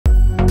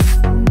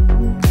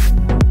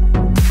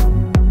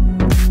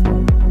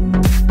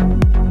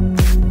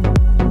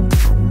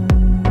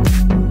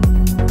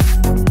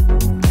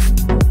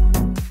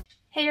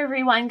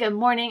everyone, good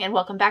morning and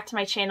welcome back to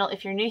my channel.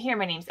 If you're new here,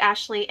 my name's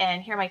Ashley, and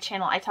here on my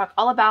channel I talk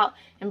all about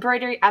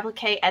embroidery,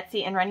 applique,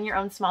 Etsy, and running your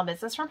own small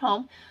business from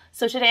home.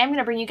 So today I'm going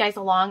to bring you guys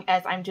along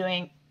as I'm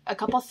doing a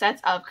couple sets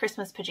of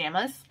Christmas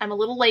pajamas. I'm a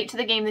little late to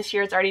the game this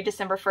year. It's already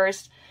December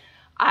 1st.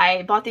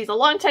 I bought these a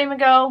long time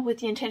ago with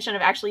the intention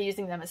of actually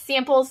using them as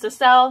samples to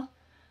sell.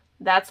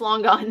 That's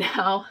long gone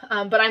now,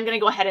 but I'm going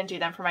to go ahead and do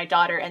them for my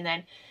daughter, and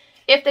then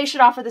if they should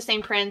offer the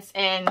same prints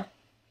in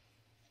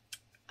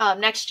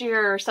next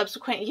year or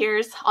subsequent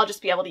years, I'll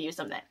just be able to use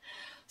them then.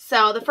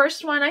 So the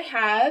first one I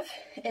have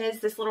is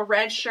this little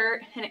red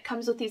shirt, and it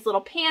comes with these little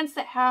pants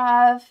that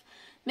have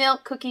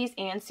milk, cookies,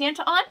 and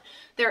Santa on.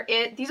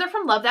 These are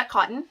from Love That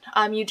Cotton.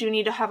 You do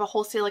need to have a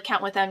wholesale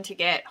account with them to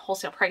get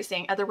wholesale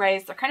pricing.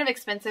 Otherwise, they're kind of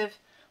expensive.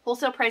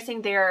 Wholesale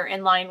pricing, they're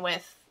in line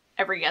with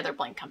every other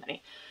blank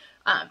company.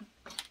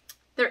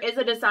 There is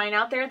a design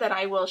out there that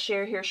I will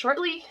share here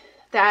shortly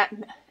that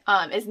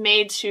is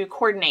made to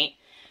coordinate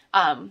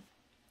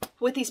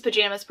with these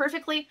pajamas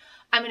perfectly.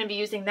 I'm going to be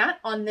using that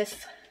on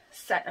this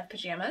set of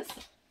pajamas.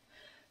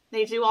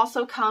 They do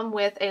also come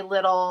with a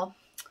little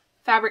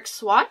fabric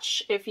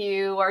swatch if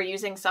you are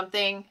using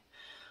something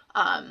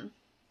that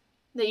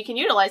you can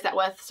utilize that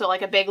with. So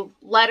like a big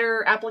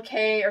letter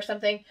applique or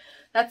something,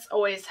 that's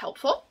always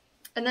helpful.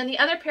 And then the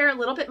other pair, a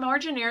little bit more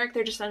generic.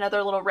 They're just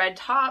another little red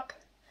top.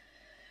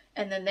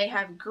 And then they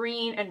have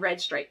green and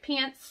red striped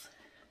pants.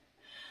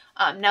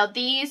 Now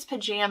these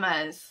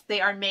pajamas,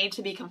 they are made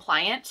to be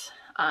compliant.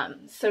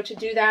 So to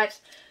do that,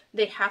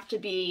 they have to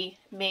be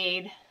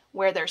made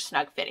where they're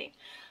snug fitting.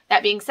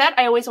 That being said,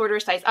 I always order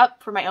a size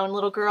up for my own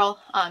little girl,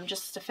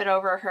 just to fit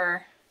over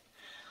her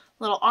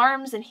little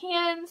arms and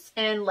hands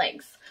and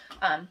legs.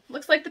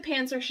 Looks like the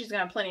pants she's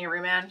gonna have plenty of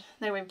room in.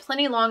 They're going to be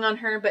plenty long on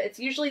her, but it's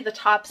usually the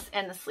tops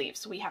and the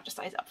sleeves we have to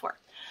size up for.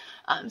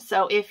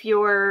 So if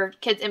your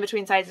kid's in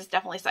between sizes,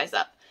 definitely size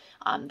up.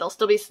 They'll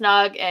still be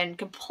snug and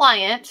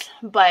compliant,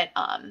 but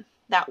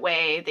that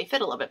way they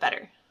fit a little bit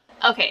better.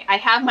 Okay, I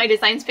have my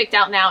designs picked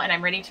out now and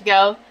I'm ready to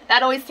go.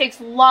 That always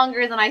takes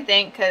longer than I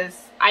think because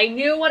I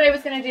knew what I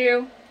was going to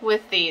do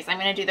with these. I'm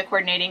going to do the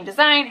coordinating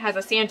design. It has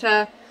a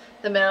Santa,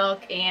 the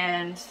milk,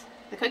 and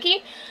the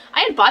cookie.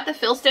 I had bought the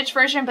fill stitch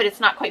version, but it's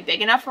not quite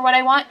big enough for what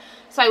I want.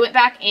 So I went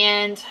back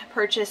and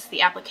purchased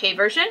the applique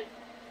version.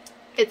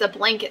 It's a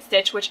blanket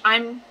stitch, which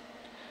I'm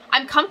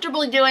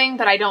comfortably doing,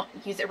 but I don't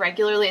use it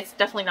regularly. It's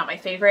definitely not my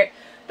favorite,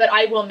 but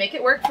I will make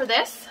it work for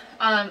this.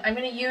 I'm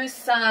going to use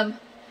some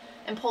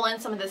and pull in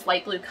some of this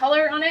light blue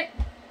color on it.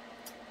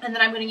 And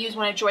then I'm going to use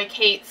one of Joy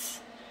Kate's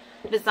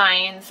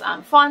designs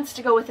fonts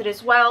to go with it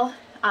as well.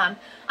 I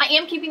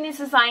am keeping these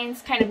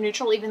designs kind of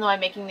neutral, even though I'm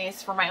making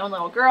these for my own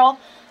little girl,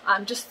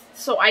 just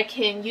so I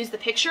can use the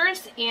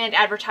pictures and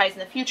advertise in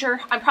the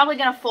future. I'm probably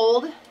going to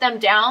fold them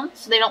down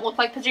so they don't look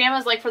like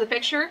pajamas like for the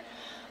picture.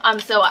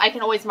 So I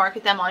can always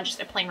market them on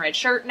just a plain red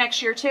shirt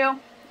next year too,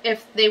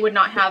 if they would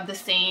not have the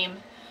same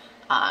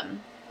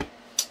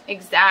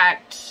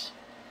exact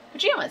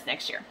pajamas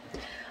next year.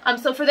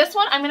 So for this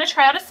one, I'm going to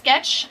try out a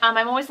sketch.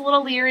 I'm always a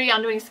little leery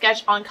on doing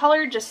sketch on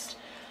color, just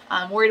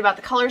worried about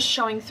the colors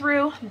showing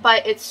through,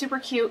 but it's super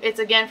cute. It's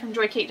again from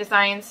Joy Kate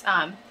Designs.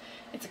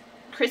 It's a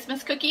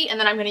Christmas cookie, and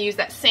then I'm going to use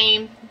that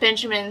same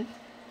Benjamin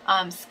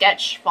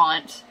sketch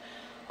font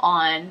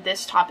on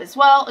this top as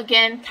well.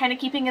 Again, kind of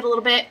keeping it a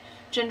little bit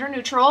gender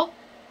neutral,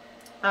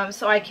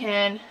 so I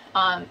can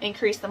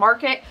increase the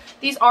market.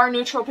 These are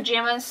neutral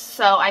pajamas,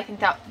 so I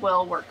think that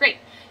will work great.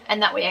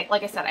 And that way,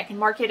 like I said, I can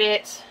market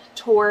it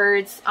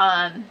towards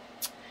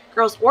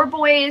girls or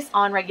boys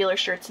on regular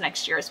shirts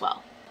next year as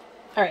well.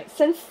 All right,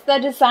 since the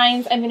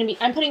designs, I'm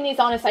putting these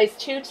on a size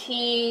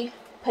 2T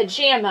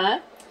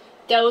pajama.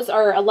 Those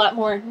are a lot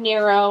more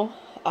narrow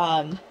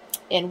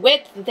in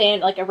width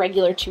than like a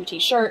regular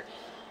 2T shirt,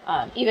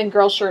 even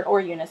girl shirt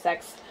or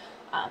unisex.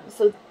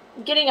 So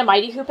getting a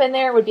mighty hoop in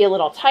there would be a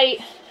little tight.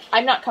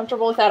 I'm not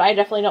comfortable with that. I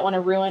definitely don't want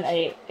to ruin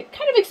a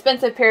kind of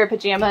expensive pair of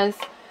pajamas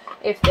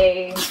if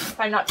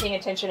I'm not paying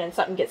attention and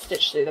something gets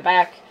stitched through the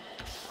back.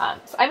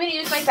 So I'm going to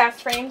use my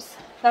fast frames.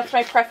 That's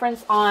my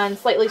preference on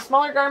slightly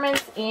smaller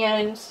garments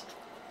and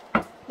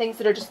things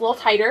that are just a little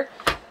tighter.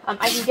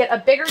 I can get a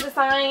bigger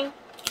design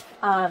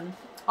on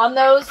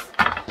those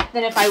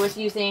than if I was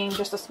using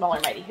just a smaller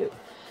mighty hoop.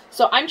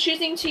 So I'm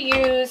choosing to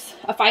use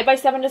a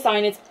 5x7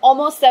 design. It's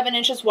almost 7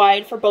 inches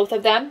wide for both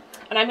of them.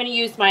 And I'm going to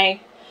use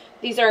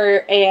these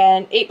are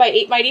an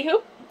 8x8 mighty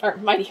hoop. Or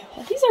mighty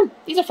hoop.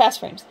 These are fast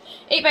frames.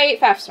 8x8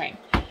 fast frame.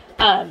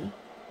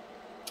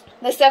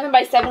 The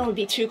 7x7 would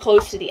be too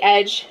close to the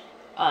edge.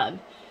 The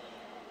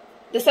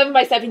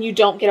 7x7, you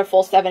don't get a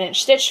full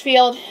 7-inch stitch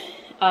field.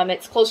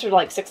 It's closer to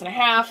like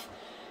 6.5.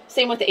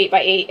 Same with the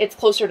 8x8. It's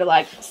closer to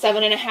like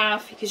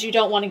 7.5 because you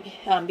don't want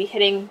to be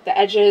hitting the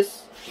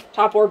edges,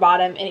 top or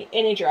bottom, in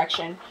any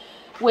direction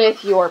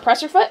with your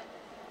presser foot.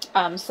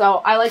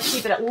 So I like to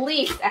keep it at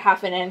least a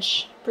 1/2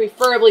 inch,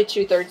 preferably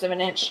 2/3 of an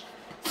inch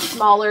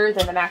smaller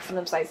than the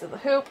maximum size of the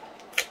hoop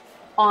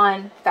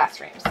on fast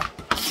frames.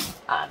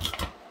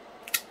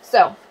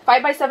 So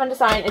 5x7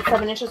 design, it's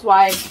 7 inches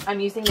wide. I'm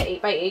using the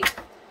 8x8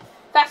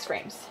 fast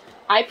frames.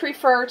 I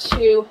prefer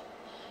to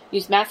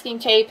use masking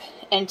tape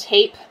and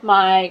tape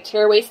my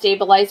Tearaway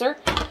stabilizer.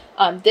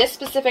 This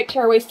specific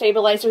Tearaway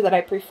stabilizer that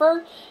I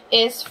prefer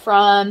is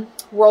from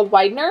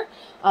Embroidery.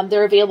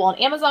 They're available on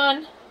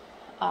Amazon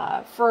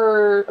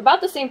for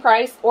about the same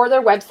price, or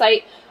their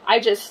website. I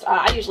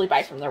usually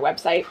buy from their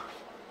website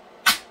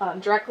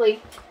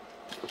directly.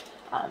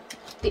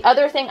 The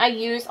other thing I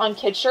use on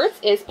kid shirts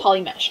is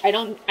poly mesh.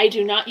 I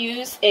do not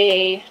use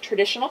a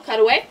traditional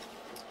cutaway.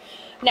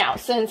 Now,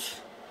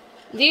 since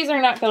these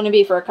are not going to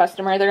be for a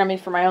customer, they're going to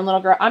be for my own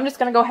little girl, I'm just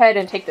going to go ahead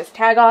and take this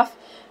tag off.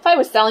 If I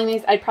was selling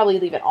these, I'd probably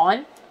leave it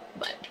on,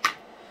 but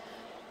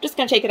I'm just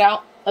going to take it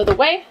out of the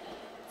way.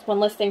 It's one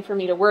less thing for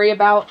me to worry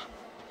about.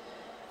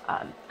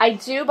 I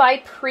do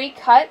buy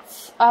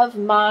pre-cuts of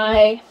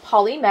my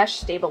poly mesh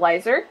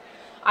stabilizer.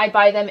 I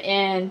buy them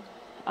in,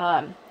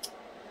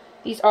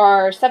 these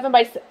are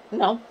 7x7,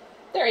 no,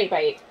 they're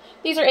 8x8.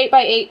 These are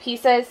 8x8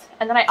 pieces,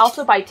 and then I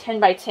also buy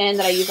 10x10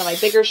 that I use on my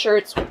bigger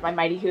shirts with my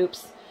Mighty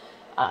Hoops.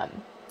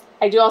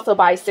 I do also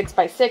buy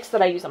 6x6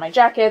 that I use on my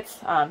jackets,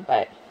 and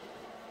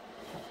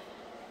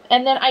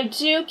then I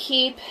do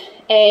keep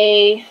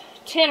a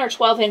 10 or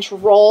 12 inch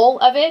roll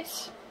of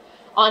it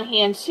on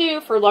hand too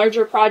for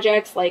larger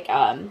projects like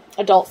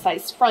adult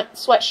size front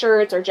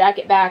sweatshirts or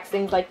jacket backs,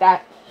 things like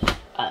that.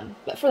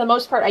 But for the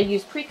most part, I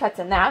use pre-cuts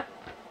in that.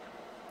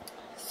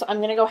 So I'm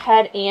going to go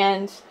ahead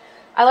and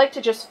I like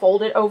to just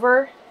fold it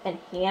over and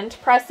hand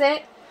press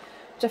it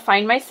to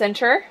find my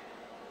center.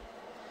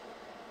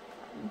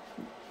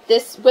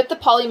 This, with the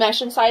poly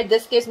mesh inside,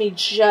 this gives me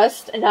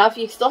just enough.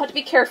 You still have to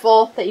be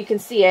careful that you can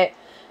see it.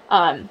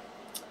 I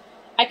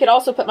could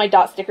also put my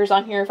dot stickers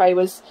on here if I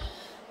was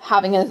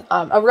having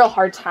a real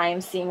hard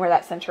time seeing where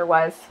that center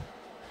was.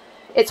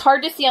 It's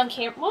hard to see on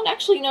camera. Well,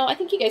 actually, no, I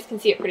think you guys can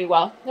see it pretty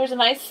well. There's a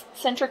nice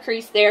center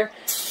crease there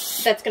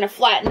that's going to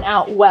flatten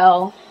out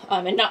well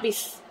and not be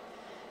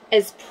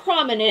as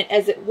prominent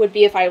as it would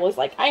be if I was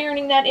like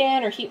ironing that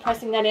in or heat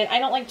pressing that in. I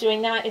don't like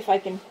doing that if I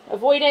can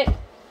avoid it.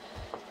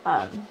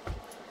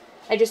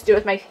 I just do it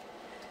with my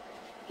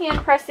hand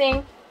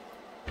pressing.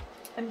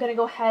 I'm going to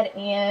go ahead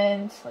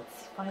and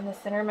let's find the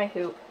center of my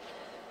hoop.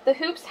 The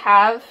hoops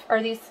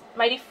are these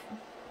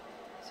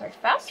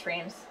fast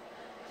frames.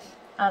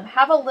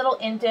 Have a little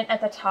indent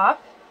at the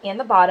top and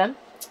the bottom,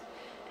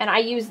 and I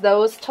use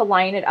those to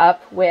line it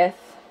up with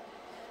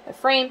the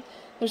frame.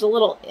 There's a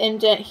little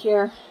indent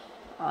here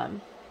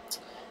to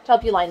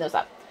help you line those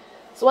up.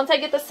 So once I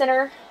get the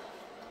center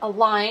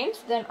aligned,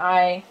 then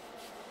I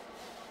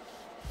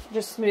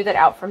just smooth it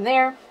out from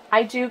there.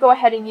 I do go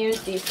ahead and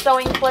use these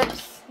sewing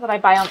clips that I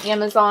buy on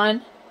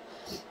Amazon.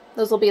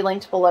 Those will be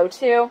linked below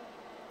too.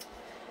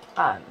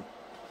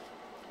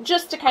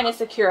 Just to kind of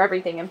secure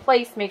everything in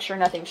place, make sure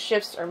nothing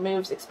shifts or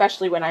moves,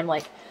 especially when I'm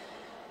like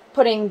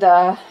putting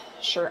the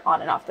shirt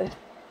on and off the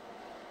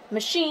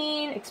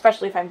machine,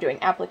 especially if I'm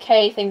doing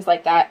applique, things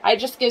like that. I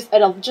just gives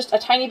it just a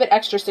tiny bit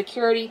extra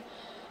security.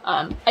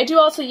 I do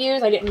also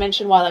use, I didn't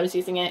mention while I was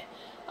using it,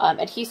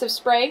 adhesive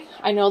spray.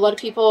 I know a lot of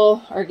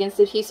people are against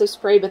adhesive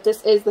spray, but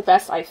this is the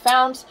best I've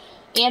found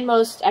and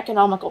most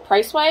economical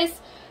price-wise.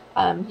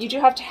 You do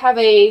have to have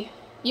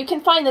you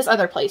can find this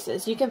other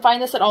places. You can find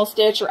this at All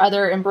Stitch or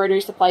other embroidery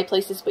supply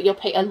places, but you'll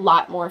pay a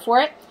lot more for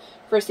it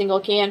for a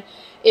single can.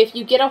 If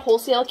you get a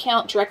wholesale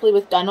account directly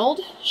with Dunnold,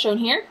 shown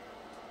here,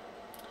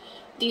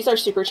 these are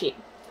super cheap.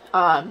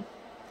 I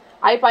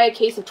buy a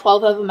case of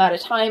 12 of them at a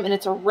time, and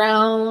it's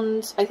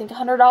around, I think,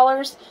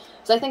 $100.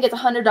 So I think it's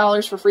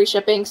 $100 for free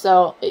shipping,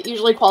 so it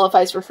usually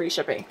qualifies for free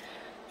shipping.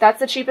 That's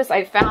the cheapest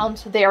I've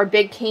found. They are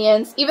big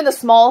cans. Even the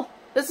small,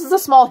 this is a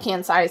small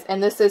can size,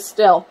 and this is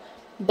still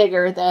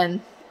bigger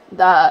than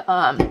the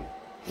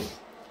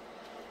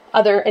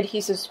other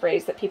adhesive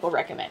sprays that people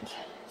recommend.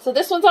 So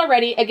this one's all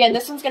ready. Again,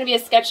 this one's going to be a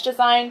sketch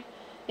design.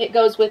 It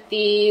goes with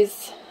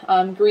these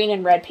green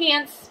and red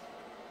pants.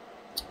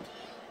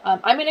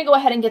 I'm going to go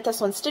ahead and get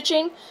this one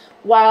stitching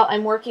while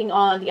I'm working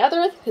on the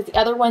other, because the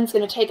other one's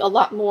going to take a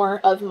lot more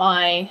of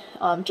my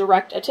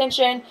direct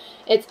attention.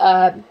 It's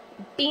a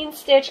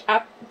it's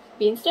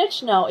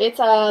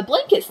a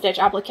blanket stitch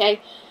applique,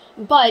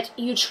 but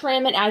you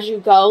trim it as you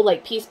go,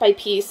 like piece by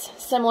piece,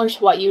 similar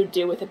to what you would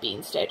do with a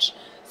bean stitch.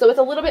 So it's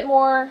a little bit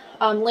more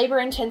labor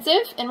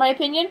intensive, in my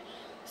opinion.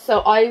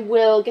 So I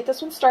will get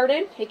this one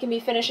started. It can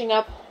be finishing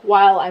up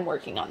while I'm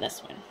working on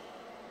this one.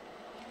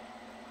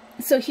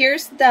 So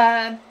here's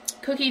the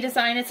cookie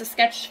design. It's a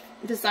sketch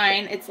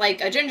design. It's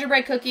like a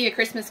gingerbread cookie, a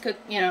Christmas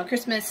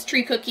Christmas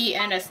tree cookie,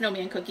 and a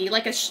snowman cookie,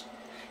 like a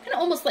kind of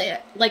almost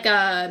like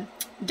a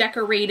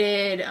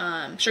decorated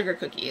sugar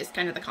cookie is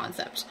kind of the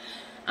concept.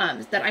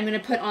 That I'm going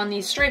to put on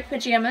these striped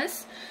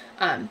pajamas.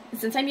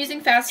 Since I'm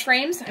using fast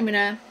frames, I'm going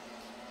to,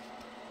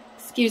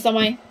 excuse on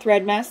my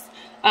thread mess,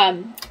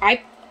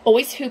 I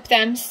always hoop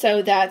them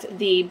so that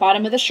the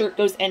bottom of the shirt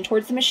goes in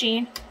towards the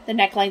machine, the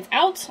neckline's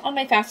out on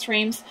my fast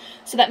frames,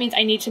 so that means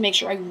I need to make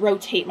sure I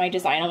rotate my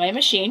design on my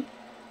machine.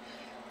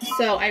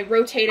 So I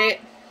rotate it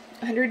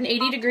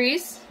 180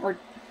 degrees, or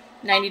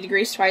 90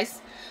 degrees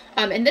twice.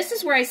 And this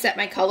is where I set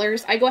my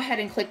colors. I go ahead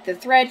and click the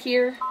thread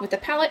here with the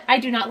palette. I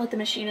do not let the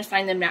machine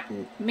assign them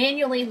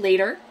manually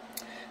later.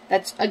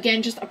 That's,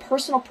 again, just a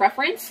personal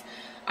preference.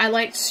 I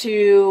like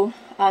to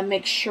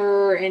make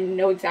sure and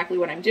know exactly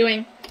what I'm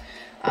doing.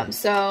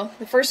 So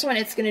the first one,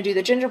 it's going to do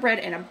the gingerbread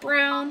in a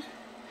brown.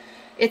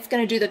 It's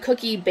going to do the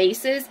cookie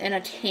bases in a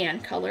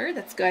tan color.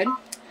 That's good.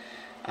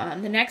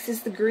 The next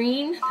is the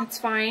green. That's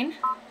fine.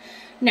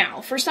 Now,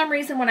 for some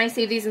reason, when I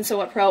save these in Sew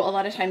What Pro, a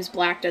lot of times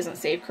black doesn't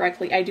save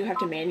correctly. I do have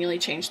to manually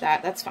change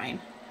that. That's fine.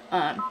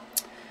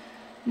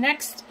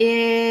 Next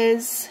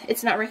is,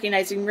 it's not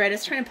recognizing red.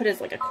 It's trying to put it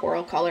as like a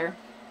coral color.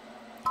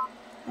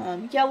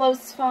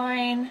 Yellow's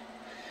fine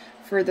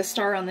for the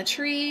star on the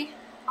tree.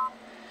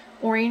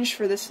 Orange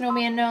for the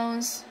snowman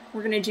nose.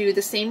 We're going to do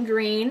the same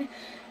green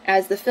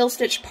as the fill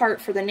stitch part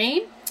for the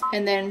name,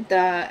 and then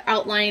the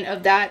outline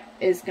of that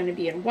is going to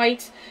be in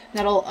white.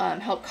 That'll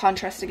help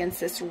contrast against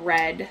this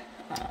red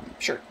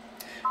shirt.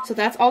 So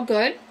that's all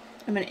good.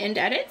 I'm going to end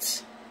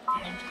edit.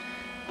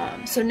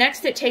 So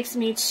next it takes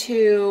me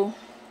to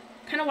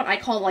kind of what I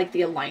call like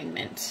the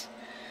alignment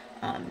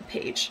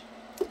page.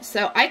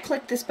 So I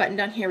clicked this button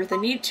down here with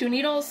the two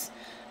needles.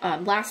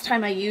 Last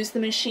time I used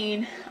the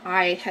machine,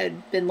 I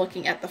had been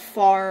looking at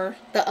the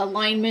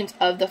alignment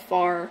of the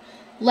far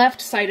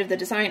left side of the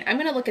design. I'm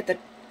going to look at the,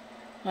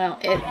 well,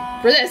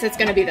 for this it's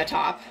going to be the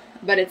top,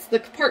 but it's the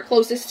part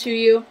closest to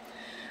you,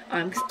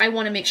 because I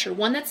want to make sure,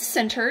 one, that's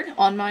centered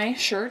on my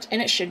shirt,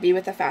 and it should be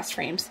with the fast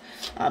frames,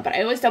 but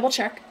I always double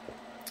check.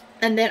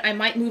 And then I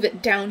might move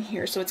it down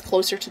here so it's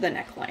closer to the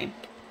neckline.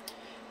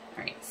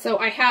 Alright, so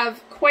I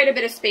have quite a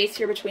bit of space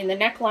here between the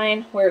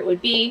neckline where it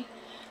would be.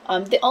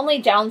 The only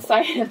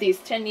downside of these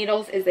 10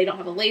 needles is they don't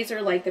have a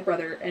laser like the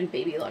Brother and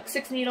Baby Luck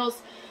 6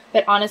 needles.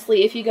 But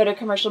honestly, if you go to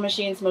commercial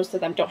machines, most of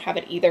them don't have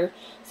it either.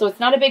 So it's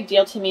not a big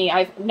deal to me.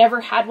 I've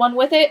never had one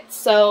with it,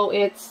 so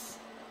it's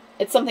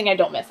something I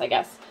don't miss, I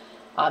guess.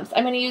 So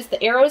I'm going to use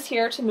the arrows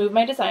here to move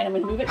my design. I'm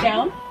going to move it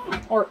down,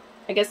 or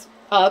I guess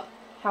up,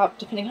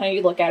 depending how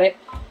you look at it.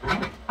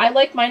 I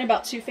like mine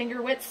about 2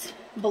 finger widths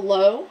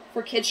below.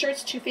 For kid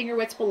shirts, 2 finger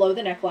widths below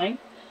the neckline.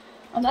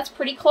 That's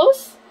pretty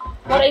close.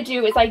 What I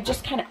do is I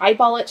just kind of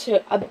eyeball it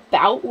to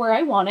about where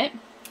I want it.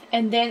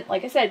 And then,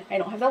 like I said, I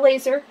don't have the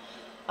laser.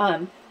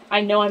 I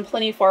know I'm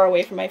plenty far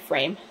away from my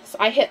frame. So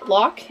I hit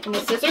lock in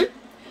the scissor.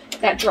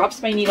 That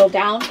drops my needle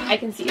down. I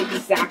can see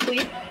exactly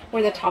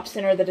where the top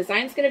center of the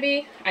design is going to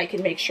be. I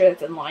can make sure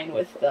it's in line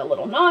with the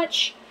little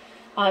notch.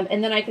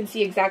 And then I can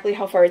see exactly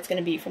how far it's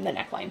going to be from the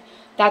neckline.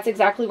 That's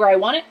exactly where I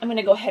want it. I'm going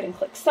to go ahead and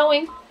click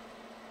sewing.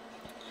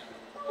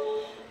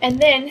 And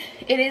then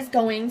it is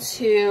going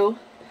to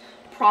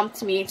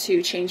prompt me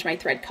to change my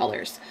thread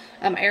colors.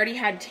 I already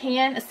had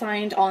tan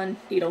assigned on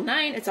needle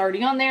 9. It's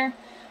already on there.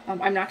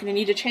 I'm not going to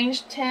need to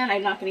change 10.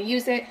 I'm not going to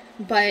use it,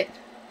 but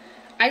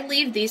I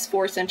leave these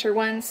 4 center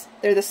ones.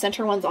 They're the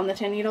center ones on the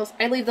 10 needles.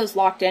 I leave those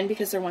locked in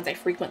because they're ones I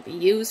frequently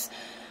use.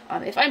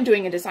 If I'm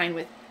doing a design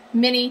with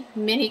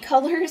many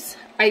colors,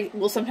 I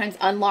will sometimes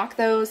unlock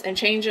those and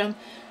change them,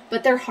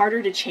 but they're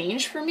harder to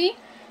change for me.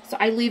 So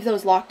I leave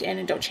those locked in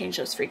and don't change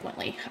those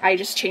frequently. I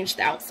just change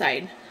the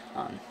outside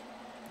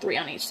 3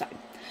 on each side.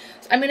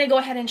 So I'm going to go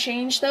ahead and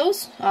change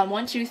those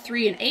 1, 2,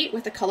 3, and 8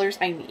 with the colors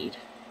I need.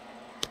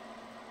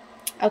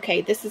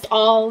 Okay, this is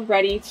all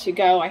ready to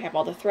go. I have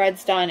all the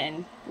threads done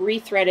and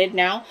rethreaded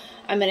now.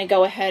 I'm going to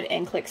go ahead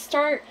and click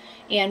start.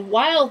 And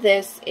while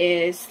this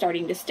is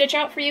starting to stitch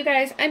out for you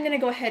guys, I'm going to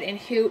go ahead and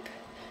hoop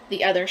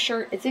the other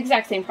shirt. It's the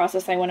exact same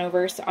process I went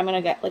over, so I'm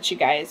going to let you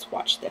guys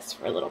watch this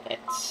for a little bit.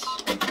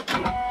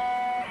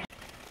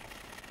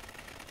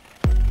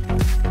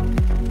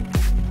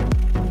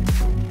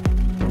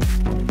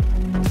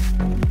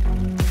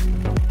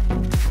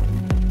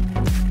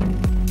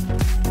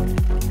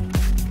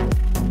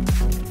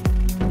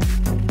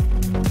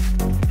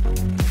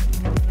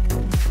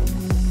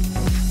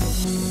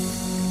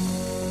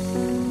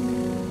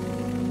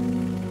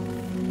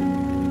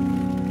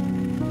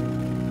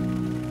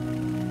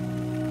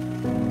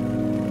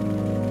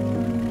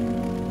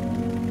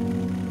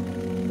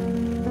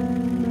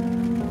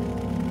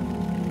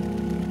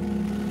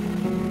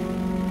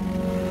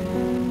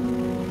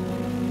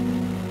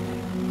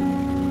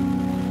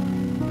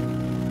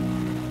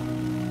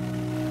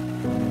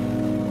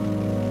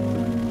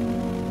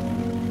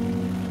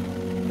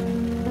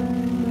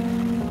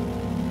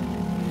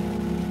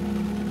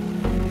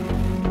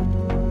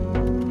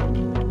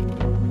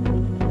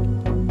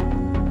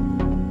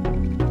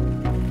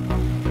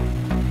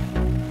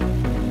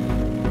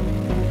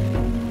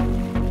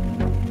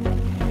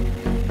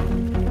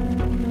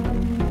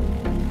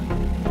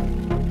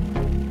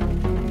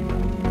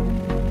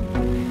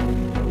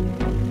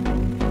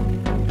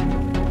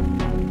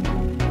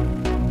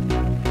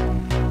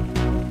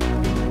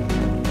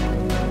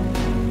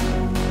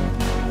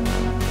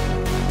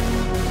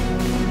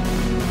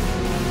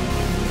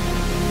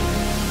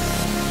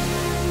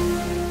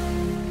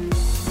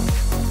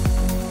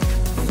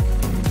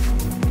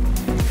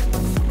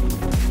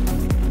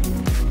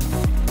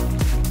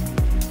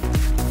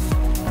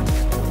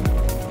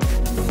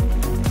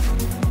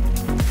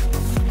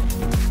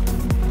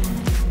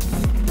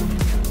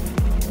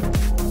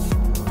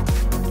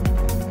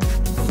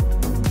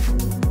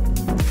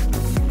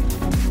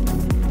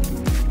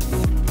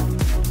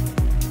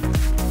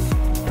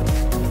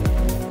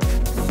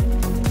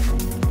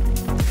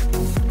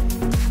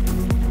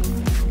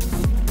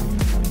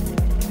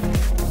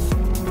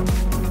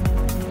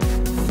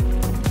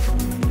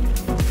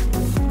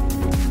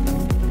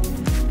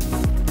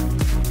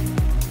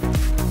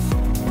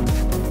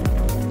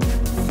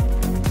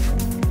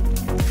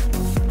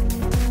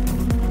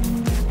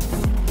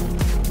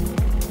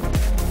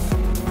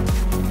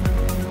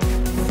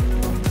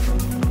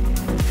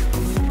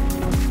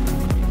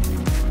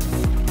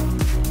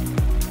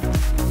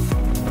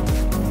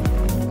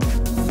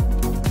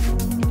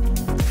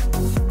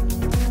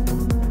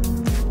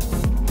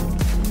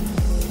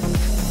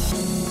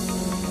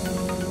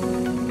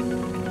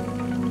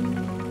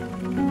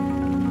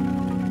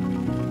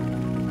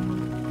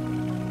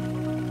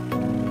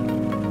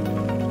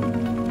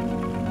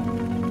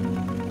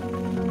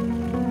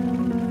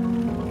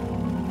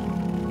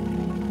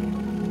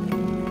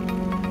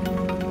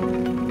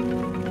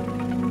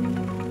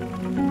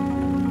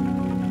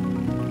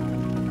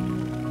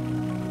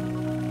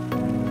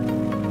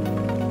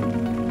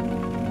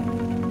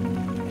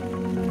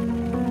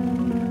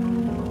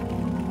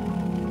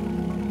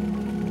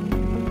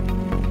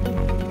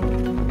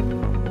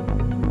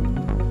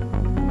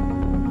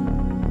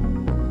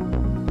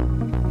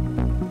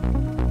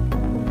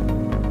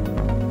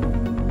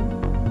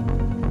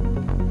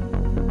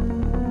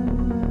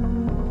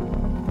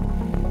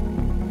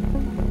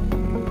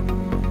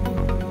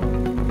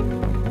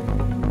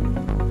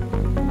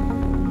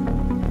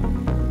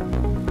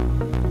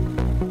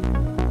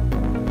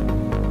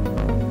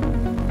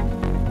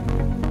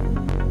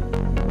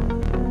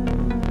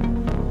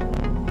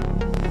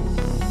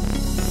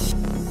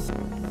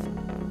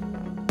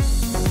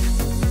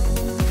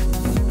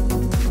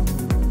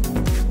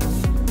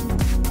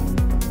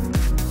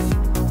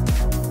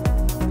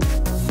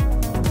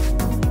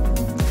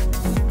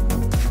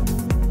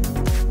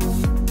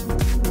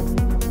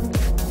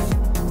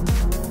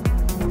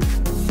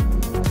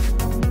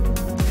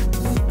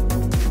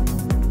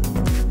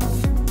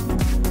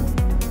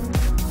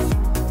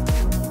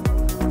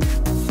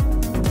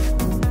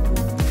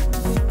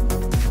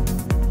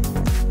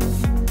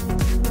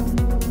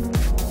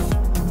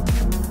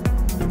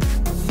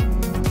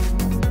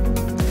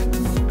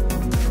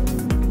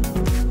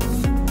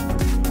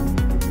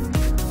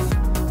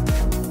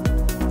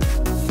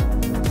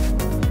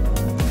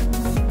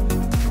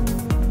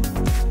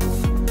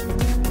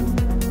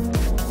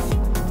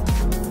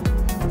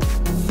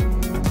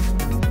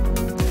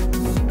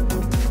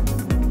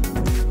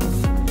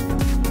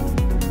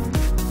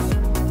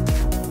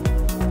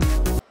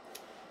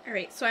 All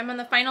right, so I'm on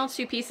the final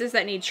two pieces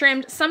that need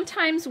trimmed.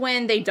 Sometimes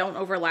when they don't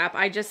overlap,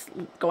 I just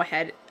go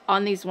ahead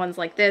on these ones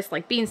like this,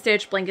 like bean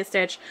stitch, blanket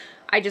stitch.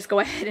 I just go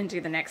ahead and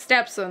do the next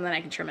step, so then I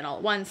can trim it all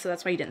at once. So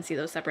that's why you didn't see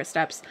those separate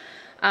steps.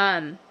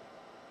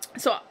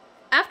 So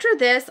after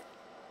this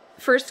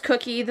first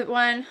cookie, the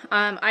one,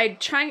 I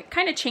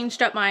kind of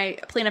changed up my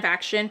plan of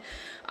action.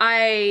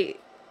 I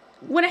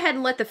went ahead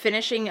and let the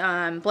finishing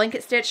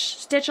blanket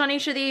stitch on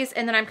each of these,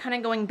 and then I'm kind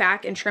of going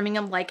back and trimming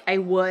them like I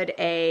would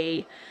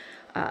a,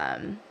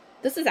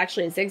 this is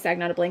actually a zigzag,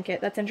 not a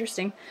blanket. That's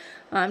interesting.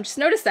 Just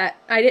noticed that.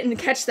 I didn't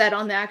catch that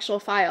on the actual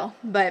file,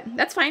 but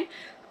that's fine.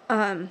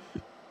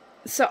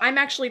 So I'm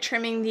actually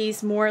trimming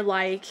these more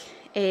like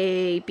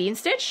a bean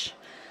stitch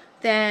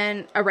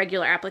than a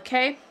regular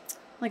applique.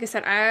 Like I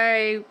said,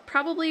 I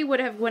probably would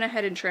have went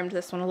ahead and trimmed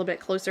this one a little bit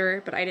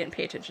closer, but I didn't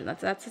pay attention.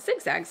 That's a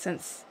zigzag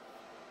since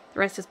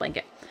the rest is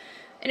blanket.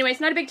 Anyways,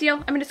 not a big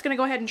deal. I'm just going to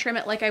go ahead and trim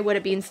it like I would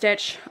a bean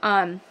stitch.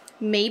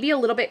 Maybe a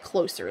little bit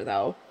closer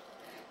though.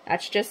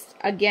 That's just,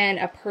 again,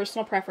 a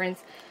personal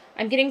preference.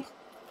 I'm getting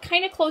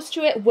kind of close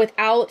to it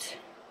without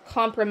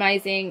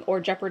compromising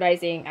or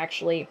jeopardizing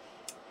actually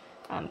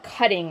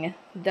cutting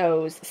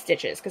those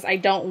stitches, because I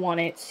don't want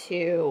it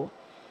to,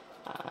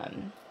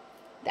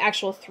 the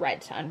actual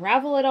thread to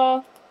unravel at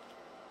all.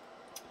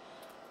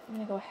 I'm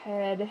going to go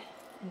ahead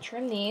and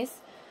trim these.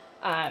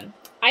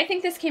 I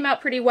think this came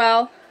out pretty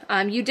well.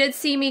 You did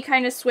see me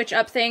kind of switch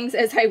up things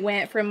as I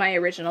went from my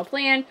original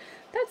plan.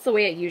 That's the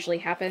way it usually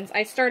happens.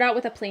 I start out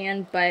with a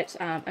plan, but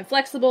I'm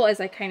flexible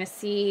as I kind of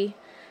see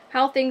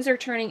how things are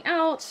turning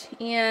out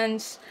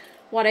and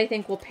what I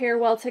think will pair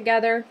well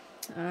together.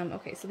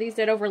 Okay, so these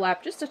did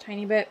overlap just a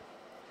tiny bit.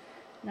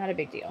 Not a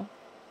big deal.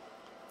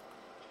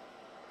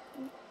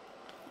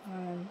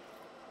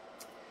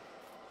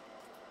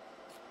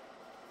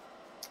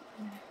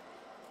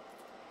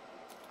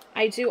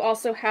 I do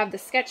also have the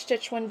sketch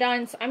stitch one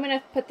done, so I'm going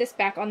to put this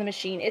back on the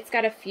machine. It's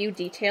got a few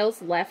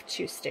details left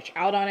to stitch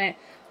out on it,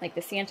 like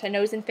the Santa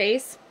nose and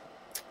face,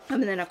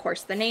 and then of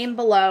course the name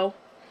below.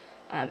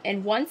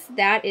 And once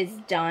that is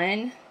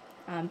done,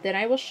 then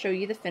I will show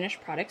you the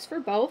finished products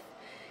for both,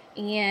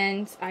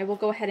 and I will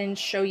go ahead and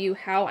show you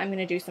how I'm going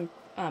to do some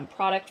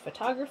product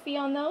photography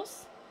on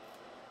those.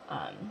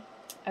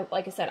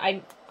 Like I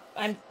said,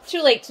 I'm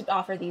too late to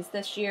offer these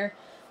this year,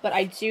 but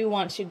I do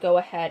want to go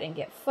ahead and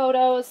get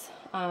photos.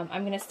 I'm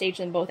going to stage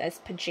them both as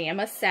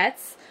pajama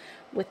sets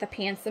with the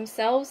pants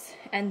themselves,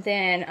 and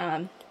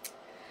then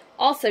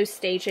also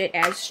stage it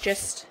as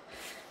just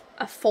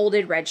a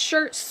folded red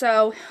shirt.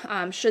 So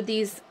should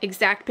these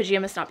exact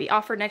pajamas not be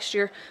offered next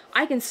year,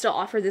 I can still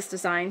offer this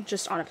design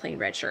just on a plain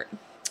red shirt.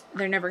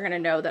 They're never going to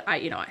know that I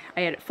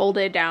had it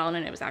folded down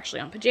and it was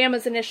actually on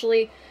pajamas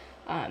initially.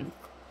 I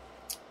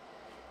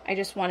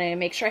just want to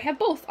make sure I have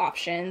both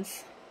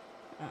options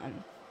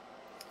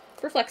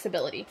for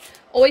flexibility.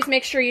 Always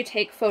make sure you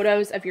take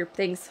photos of your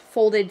things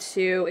folded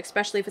too,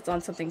 especially if it's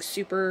on something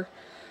super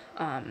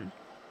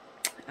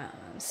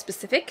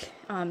specific,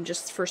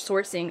 just for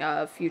sourcing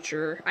of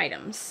future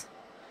items.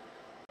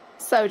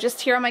 So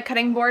just here on my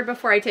cutting board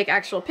before I take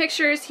actual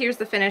pictures, here's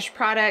the finished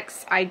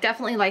products. I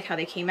definitely like how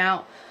they came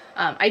out.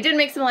 I did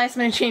make some last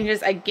minute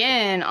changes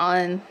again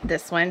on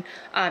this one.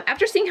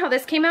 After seeing how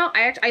this came out,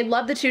 I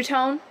love the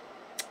two-tone.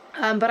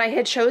 But I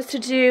had chose to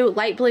do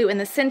light blue in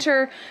the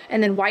center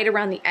and then white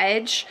around the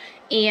edge,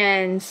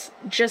 and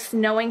just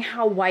knowing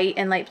how white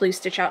and light blue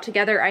stitch out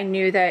together, I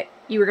knew that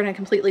you were going to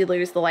completely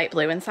lose the light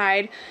blue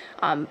inside.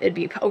 It'd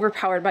be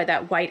overpowered by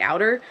that white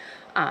outer.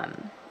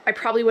 I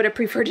probably would have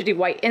preferred to do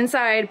white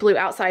inside, blue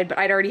outside, but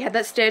I'd already had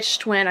that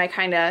stitched when I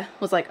kind of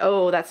was like,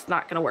 oh, that's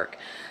not going to work.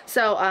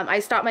 So I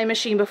stopped my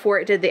machine before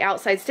it did the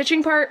outside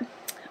stitching part,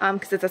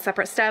 because it's a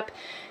separate step,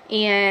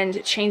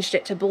 and changed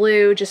it to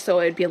blue just so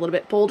it would be a little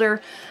bit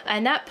bolder,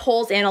 and that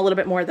pulls in a little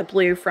bit more of the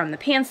blue from the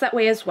pants that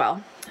way as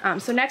well.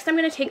 So next I'm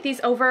going to take these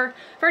over.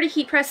 I've already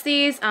heat pressed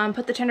these,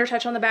 put the tender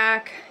touch on the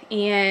back,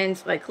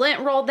 and like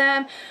lint rolled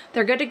them.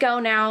 They're good to go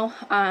now.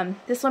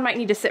 This one might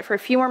need to sit for a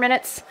few more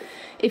minutes.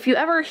 If you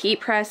ever heat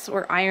press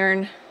or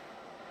iron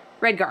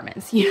red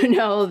garments, you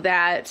know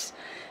that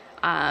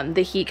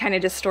the heat kind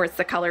of distorts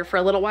the color for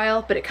a little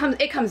while, but it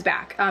comes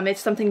back. It's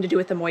something to do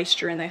with the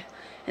moisture in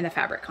the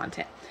fabric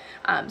content.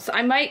 So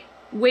I might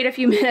wait a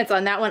few minutes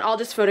on that one. I'll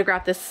just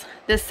photograph this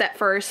set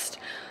first,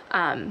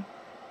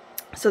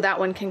 so that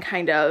one can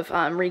kind of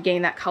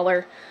regain that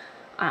color.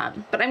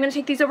 But I'm going to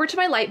take these over to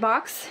my light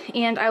box,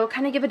 and I will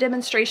kind of give a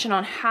demonstration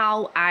on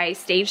how I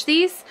stage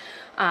these.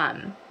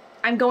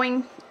 I'm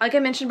going, like I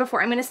mentioned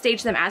before, I'm going to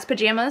stage them as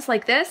pajamas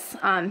like this,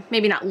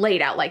 maybe not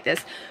laid out like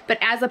this, but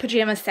as a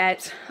pajama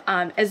set,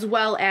 as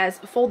well as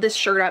fold this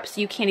shirt up so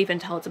you can't even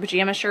tell it's a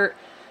pajama shirt.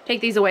 Take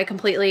these away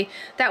completely.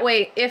 That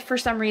way, if for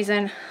some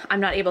reason I'm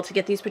not able to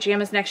get these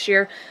pajamas next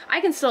year,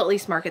 I can still at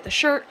least market the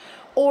shirt,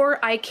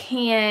 or I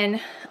can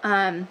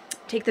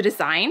take the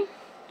design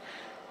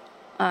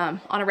on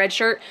a red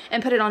shirt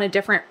and put it on a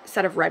different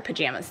set of red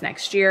pajamas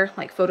next year,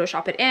 like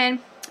Photoshop it in,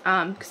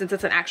 since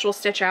it's an actual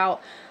stitch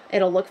out,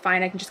 it'll look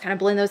fine. I can just kind of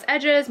blend those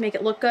edges, make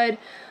it look good.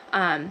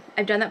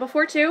 I've done that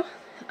before too.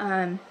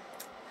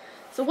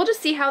 So we'll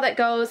just see how that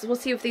goes. We'll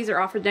see if these are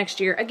offered next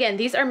year. Again,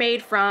 these are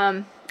made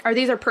from, or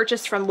these are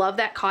purchased from Love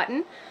That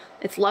Cotton.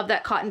 It's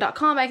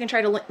lovethatcotton.com. I can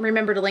try to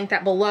remember to link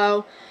that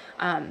below.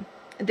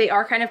 They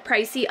are kind of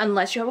pricey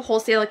unless you have a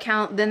wholesale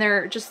account. Then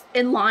they're just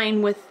in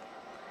line with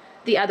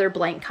the other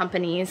blank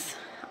companies,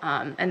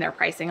 and their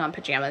pricing on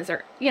pajamas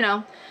are, you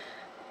know,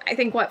 I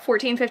think what,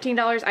 $14,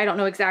 $15? I don't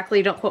know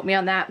exactly. Don't quote me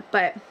on that,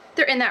 but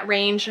they're in that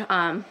range,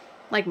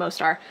 like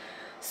most are.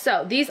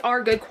 So these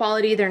are good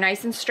quality. They're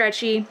nice and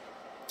stretchy.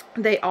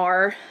 They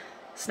are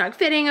snug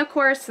fitting, of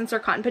course, since they're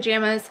cotton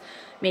pajamas,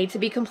 made to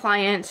be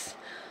compliant,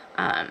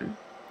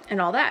 and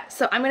all that.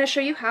 So I'm going to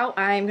show you how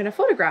I'm going to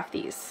photograph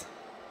these.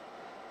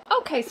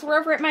 Okay, so we're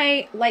over at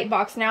my light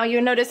box now.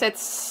 You'll notice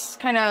it's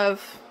kind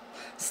of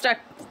stuck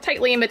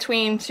tightly in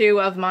between two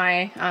of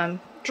my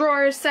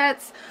drawer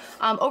sets.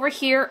 Over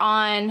here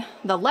on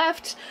the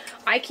left,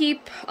 I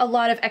keep a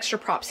lot of extra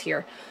props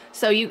here.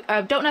 So you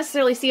don't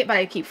necessarily see it, but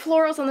I keep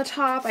florals on the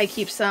top. I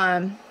keep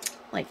some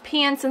like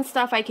pants and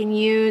stuff I can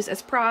use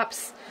as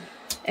props,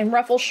 and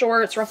ruffle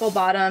shorts, ruffle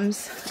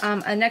bottoms.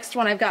 And next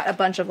one, I've got a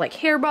bunch of like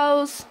hair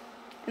bows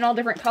in all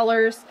different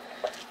colors.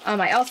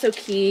 I also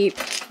keep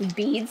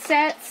bead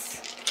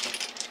sets.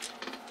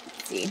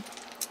 Let's see.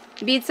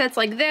 Bead sets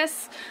like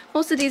this.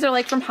 Most of these are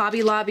like from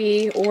Hobby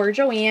Lobby or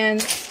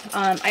Joann's.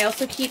 I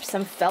also keep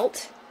some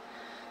felt,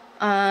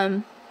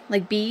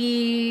 like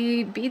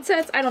bead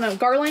sets. I don't know,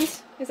 garland,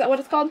 is that what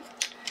it's called?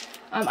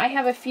 I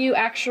have a few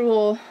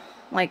actual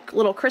like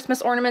little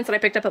Christmas ornaments that I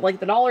picked up at like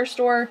the dollar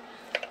store.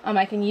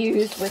 I can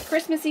use with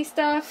Christmassy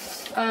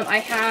stuff. I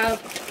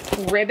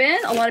have ribbon.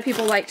 A lot of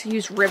people like to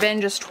use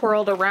ribbon just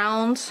twirled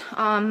around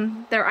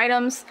their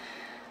items.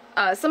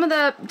 Some of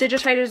the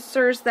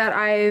digitizers that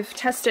I've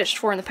test stitched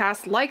for in the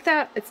past like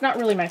that. It's not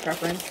really my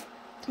preference,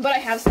 but I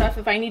have stuff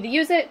if I need to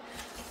use it.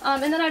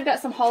 And then I've got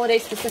some holiday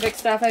specific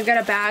stuff. I've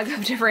got a bag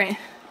of different,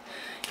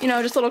 you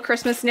know, just little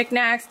Christmas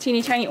knickknacks,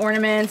 teeny tiny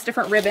ornaments,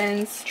 different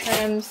ribbons,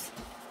 trims.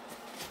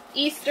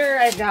 Easter,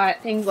 I've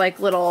got things like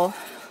little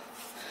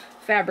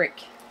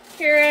fabric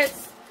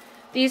carrots.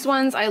 These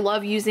ones I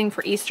love using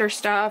for Easter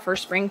stuff or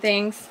spring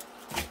things.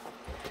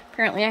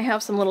 Apparently I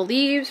have some little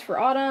leaves for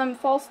autumn,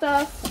 fall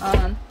stuff.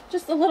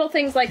 Just the little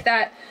things like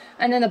that.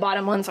 And then the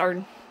bottom ones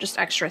are just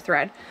extra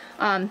thread.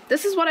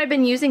 This is what I've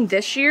been using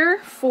this year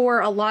for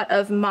a lot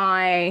of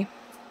my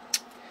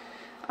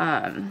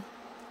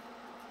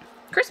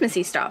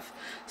Christmassy stuff.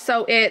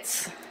 So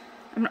it's,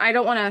 I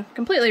don't want to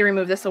completely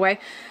remove this away,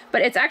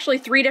 but it's actually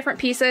 3 different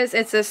pieces.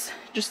 It's this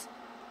just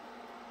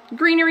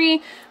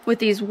greenery with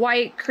these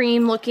white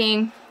cream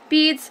looking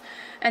beads,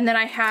 and then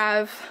I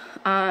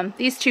have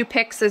these 2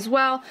 picks as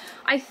well.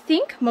 I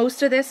think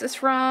most of this is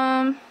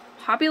from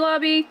Hobby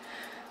Lobby.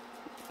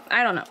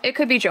 I don't know, it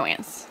could be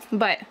Joann's,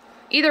 but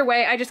either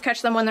way, I just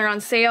catch them when they're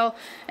on sale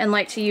and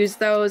like to use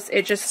those.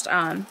 It just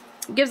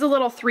gives a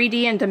little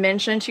 3D and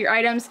dimension to your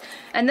items,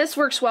 and this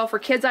works well for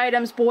kids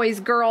items, boys,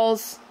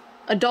 girls,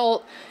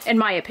 adult, in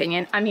my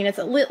opinion. I mean, it's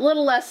a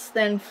little less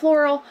than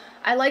floral.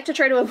 I like to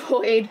try to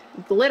avoid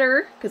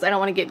glitter because I don't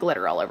want to get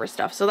glitter all over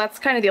stuff. So that's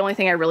kind of the only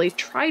thing I really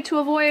try to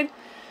avoid.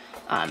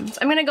 So I'm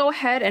going to go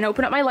ahead and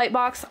open up my light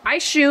box. I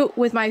shoot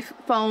with my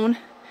phone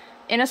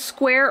in a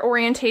square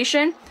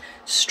orientation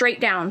straight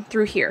down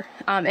through here.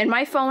 And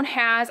my phone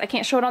has, I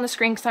can't show it on the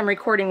screen because I'm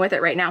recording with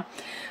it right now,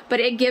 but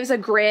it gives a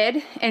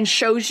grid and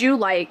shows you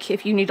like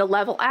if you need to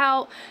level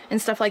out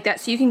and stuff like that,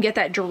 so you can get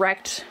that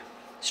direct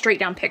straight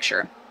down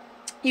picture.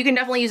 You can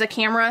definitely use a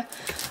camera,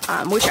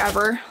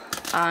 whichever.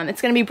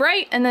 It's going to be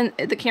bright, and then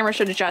the camera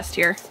should adjust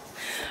here.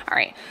 All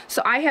right,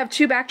 so I have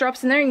 2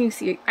 backdrops in there, and you can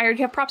see I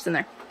already have props in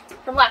there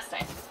from last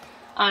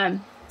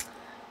time.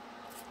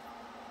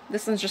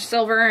 This one's just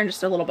silver and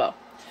just a little bow.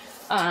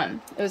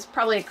 It was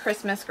probably a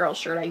Christmas girl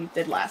shirt I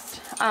did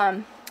last.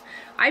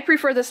 I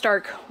prefer this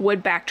dark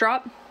wood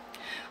backdrop.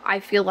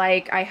 I feel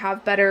like I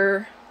have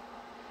better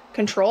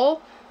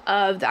control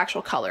of the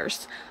actual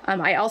colors.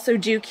 I also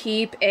do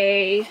keep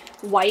a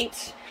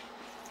white,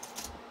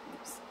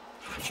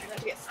 try not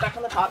to get stuck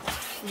on the top,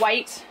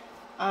 white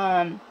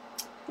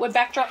wood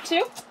backdrop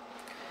too.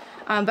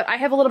 But I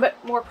have a little bit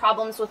more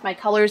problems with my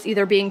colors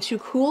either being too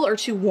cool or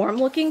too warm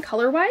looking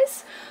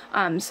color-wise.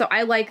 So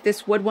I like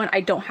this wood one.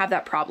 I don't have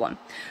that problem.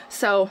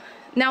 So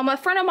now my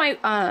front of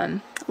my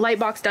light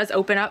box does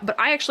open up, but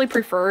I actually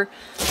prefer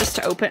just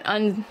to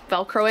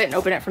unvelcro it and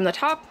open it from the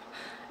top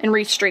and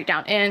reach straight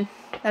down in.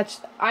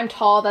 I'm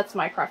tall, that's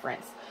my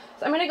preference.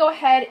 So I'm going to go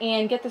ahead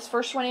and get this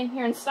first one in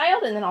here and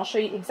styled, and then I'll show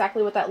you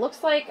exactly what that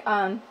looks like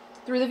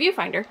through the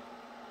viewfinder.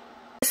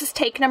 This is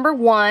take number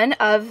 1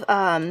 of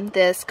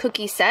this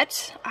cookie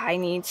set. I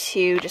need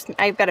to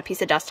I've got a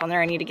piece of dust on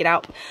there I need to get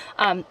out.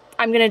 I'm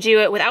going to do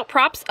it without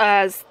props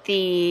as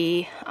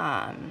the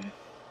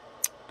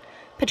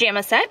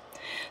pajama set.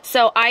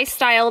 So I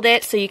styled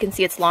it so you can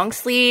see it's long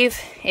sleeve.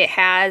 It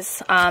has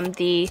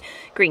the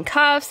green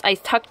cuffs. I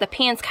tucked the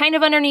pants kind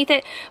of underneath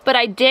it, but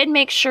I did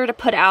make sure to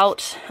put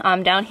out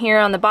down here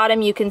on the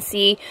bottom, you can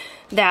see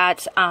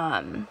that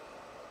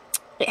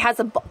it has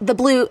the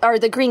blue or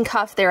the green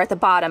cuff there at the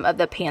bottom of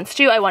the pants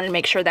too. I wanted to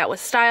make sure that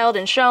was styled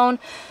and shown.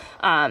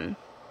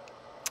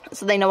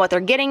 so they know what they're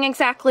getting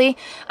exactly.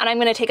 And I'm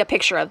going to take a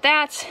picture of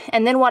that.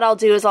 And then what I'll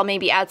do is I'll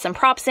maybe add some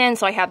props in,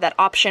 so I have that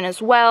option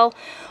as well.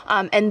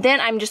 And then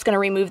I'm just going to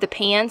remove the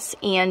pants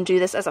and do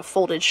this as a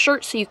folded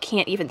shirt so you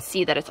can't even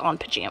see that it's on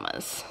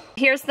pajamas.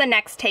 Here's the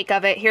next take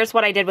of it. Here's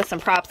what I did with some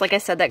props. Like I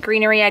said, that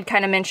greenery I'd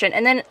kind of mentioned.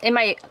 And then in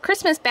my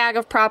Christmas bag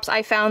of props,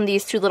 I found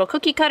these two little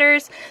cookie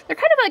cutters. They're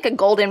kind of like a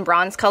golden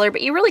bronze color,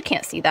 but you really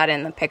can't see that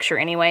in the picture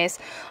anyways.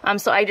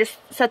 So I just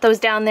set those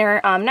down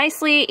there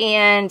nicely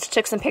and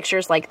took some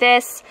pictures like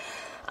this.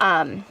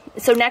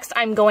 So next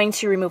I'm going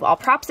to remove all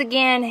props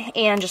again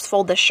and just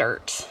fold the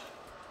shirt.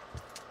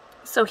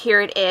 So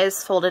here it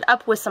is folded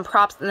up with some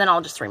props, and then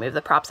I'll just remove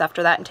the props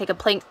after that and take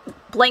a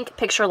blank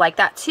picture like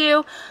that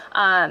too.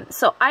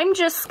 So I'm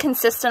just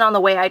consistent on the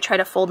way I try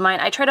to fold mine.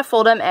 I try to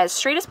fold them as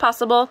straight as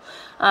possible.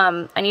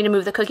 I need to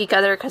move the cookie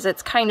cutter because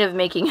it's kind of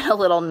making it a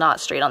little not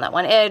straight on that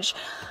one edge.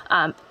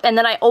 And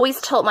then I always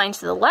tilt mine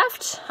to the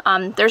left.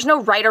 There's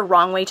no right or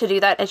wrong way to do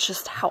that. It's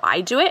just how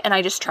I do it, and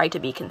I just try to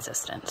be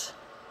consistent.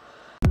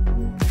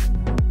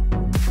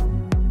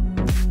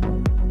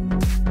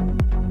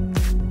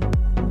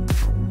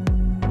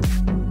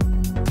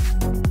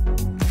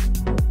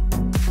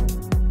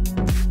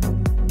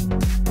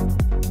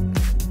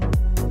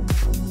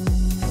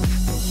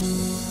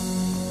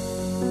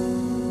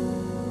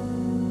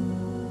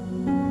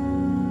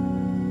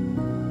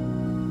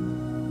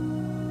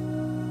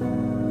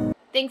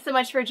 Thanks so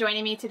much for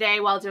joining me today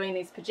while doing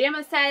these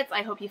pajama sets.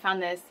 I hope you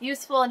found this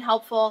useful and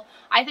helpful.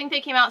 I think they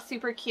came out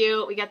super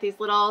cute. We got these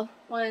little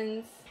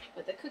ones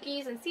with the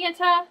cookies and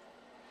Santa.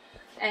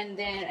 And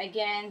then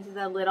again,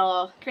 the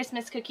little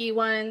Christmas cookie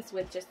ones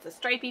with just the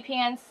stripy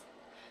pants.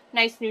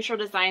 Nice neutral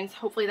designs.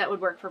 Hopefully that would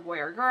work for boy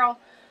or girl.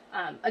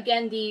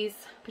 Again, these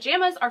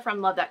pajamas are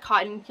from Love That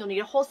Cotton. You'll need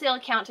a wholesale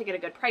account to get a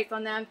good price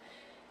on them.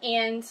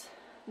 And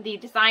the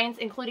designs,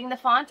 including the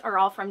font, are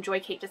all from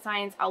Joy Kate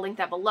Designs. I'll link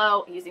that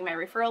below using my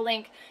referral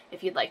link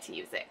if you'd like to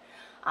use it.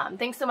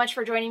 Thanks so much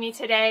for joining me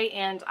today,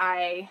 and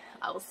I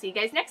will see you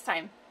guys next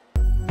time.